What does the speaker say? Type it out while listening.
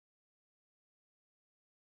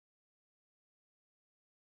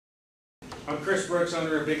I'm Chris Brooks,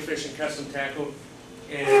 owner of Bigfishin Custom Tackle,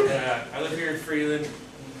 and I live here in Freeland,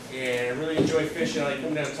 and I really enjoy fishing. I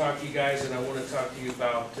come down to talk to you guys, and I want to talk to you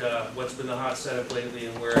about what's been the hot setup lately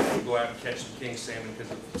and where I can go out and catch some king salmon,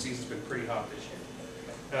 because the season's been pretty hot this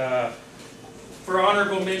year. For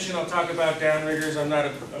honorable mention, I'll talk about downriggers. I'm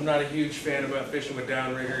not a huge fan about fishing with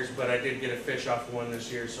downriggers, but I did get a fish off of one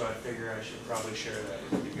this year, so I figure I should probably share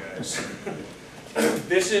that with you guys.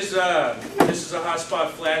 This is a hotspot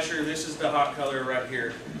flasher. This is the hot color right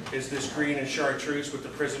here. Is this green and chartreuse with the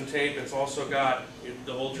prism tape. It's also got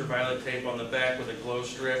the ultraviolet tape on the back with a glow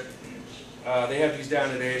strip. They have these down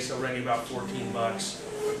today, so running about 14 bucks.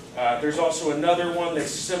 There's also another one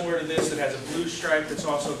that's similar to this that has a blue stripe that's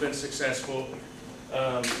also been successful.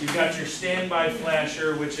 You've got your standby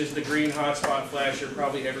flasher, which is the green hotspot flasher.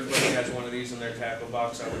 Probably everybody has one of these in their tackle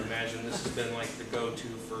box, I would imagine. This has been like the go-to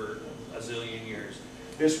for a zillion years.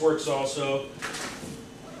 This works also.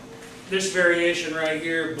 This variation right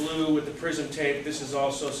here, blue with the prism tape, this is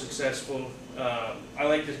also successful. I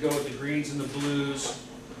like to go with the greens and the blues.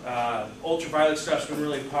 Ultraviolet stuff's been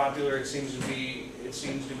really popular. It seems to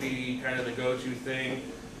be kind of the go-to thing.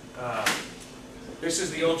 This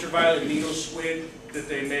is the ultraviolet needle squid that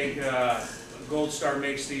they make. Gold Star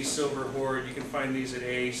makes these, Silver Horde. You can find these at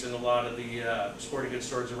Ace and a lot of the sporting goods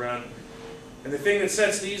stores around. And the thing that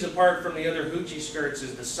sets these apart from the other hoochie skirts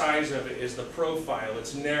is the size of it, is the profile.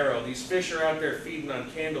 It's narrow. These fish are out there feeding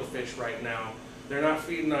on candlefish right now. They're not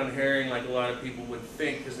feeding on herring like a lot of people would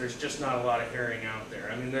think, because there's just not a lot of herring out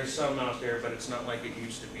there. I mean, there's some out there, but it's not like it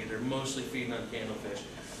used to be. They're mostly feeding on candlefish.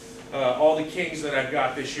 All the kings that I've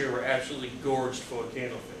got this year were absolutely gorged full of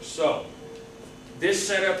candlefish. So, this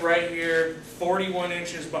setup right here, 41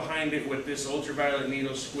 inches behind it with this ultraviolet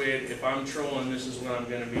needle squid. If I'm trolling, this is what I'm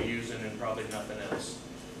going to be using and probably nothing else.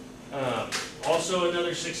 Also,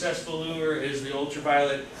 another successful lure is the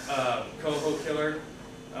ultraviolet coho killer.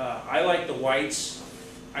 I like the whites.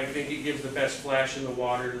 I think it gives the best flash in the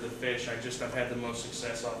water to the fish. I've had the most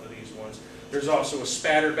success off of these ones. There's also a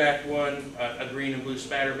spatterback one, a green and blue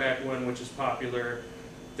spatterback one, which is popular.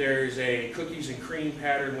 There's a cookies and cream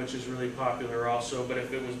pattern, which is really popular also, but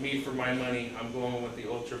if it was me for my money, I'm going with the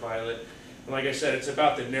ultraviolet. And like I said, it's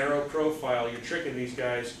about the narrow profile. You're tricking these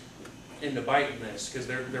guys into biting this, because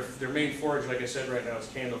their main forage, like I said right now, is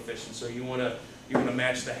candlefish, and so you want to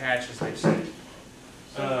match the hatch, as they say.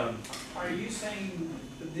 So are you saying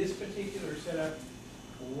this particular setup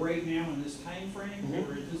right now in this time frame,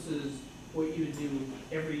 or this is what you would do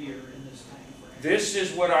every year in this time frame? This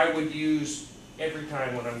is what I would use every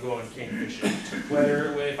time when I'm going king fishing.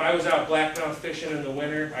 If I was out blackmouth fishing in the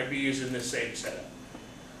winter, I'd be using this same setup.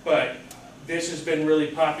 But this has been really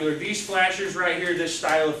popular. These flashers right here, this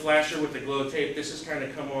style of flasher with the glow tape, this has kind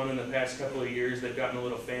of come on in the past couple of years. They've gotten a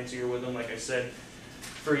little fancier with them. Like I said,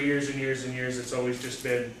 for years and years and years, it's always just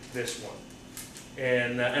been this one.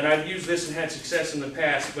 And I've used this and had success in the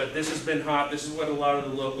past, but this has been hot. This is what a lot of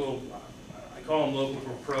the local, I call them local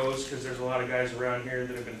pros, because there's a lot of guys around here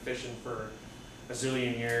that have been fishing for a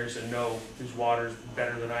zillion years and know these waters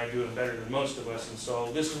better than I do and better than most of us. And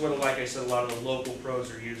so this is what, like I said, a lot of the local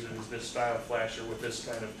pros are using, is this style flasher with this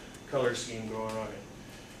kind of color scheme going on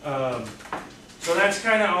it. So that's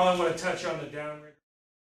kind of all I want to touch on the downrigger.